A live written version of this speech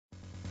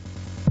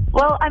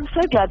Well, I'm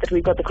so glad that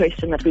we've got the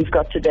question that we've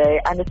got today,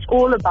 and it's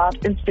all about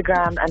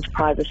Instagram and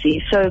privacy.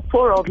 So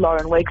poor old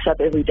Lauren wakes up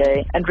every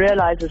day and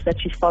realizes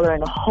that she's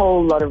following a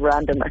whole lot of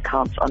random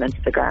accounts on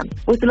Instagram.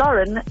 With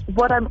Lauren,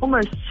 what I'm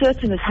almost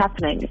certain is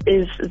happening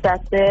is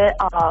that there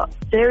are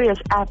various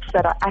apps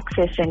that are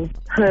accessing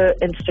her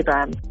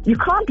Instagram. You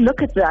can't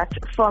look at that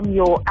from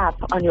your app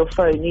on your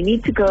phone. You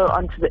need to go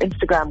onto the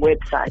Instagram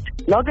website,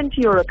 log into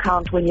your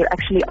account when you're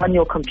actually on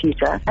your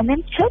computer, and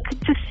then check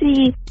to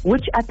see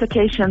which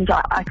applications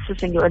are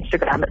accessing your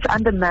Instagram. It's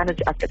under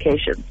Manage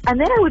Applications. And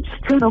then I would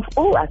just turn off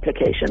all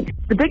applications.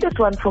 The biggest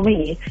one for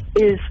me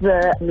is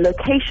the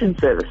location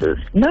services.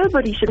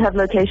 Nobody should have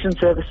location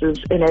services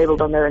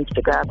enabled on their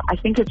Instagram. I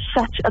think it's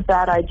such a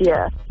bad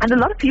idea. And a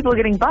lot of people are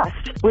getting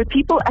bust, where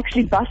people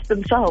actually bust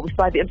themselves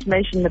by the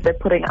information that they're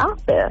putting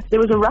out there. There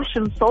was a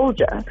Russian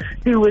soldier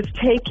who was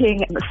taking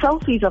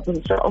selfies of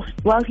himself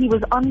while he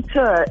was on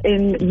tour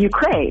in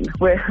Ukraine,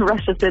 where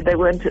Russia said they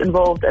weren't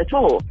involved at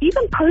all.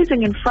 Even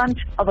posing in front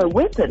of a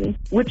weapon,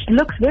 which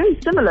looks very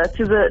similar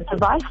to the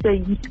device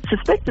they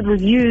suspected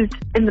was used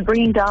in the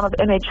bringing down of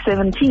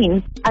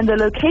MH17, and the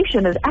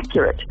location is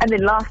accurate. And then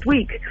last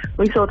week,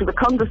 we saw to the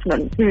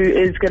congressman who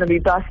is going to be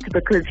bust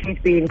because he's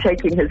been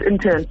taking his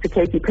interns to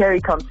Katy Perry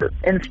concerts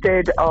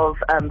instead of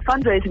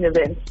fundraising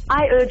events.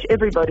 I urge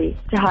everybody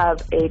to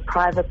have a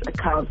private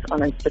account on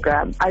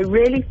Instagram. I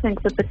really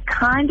think that the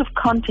kind of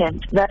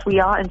content that we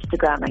are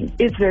Instagramming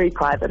is very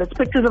private. It's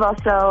pictures of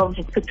ourselves,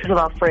 it's pictures of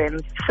our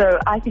friends. So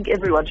I think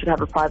everyone should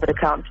have a private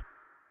account.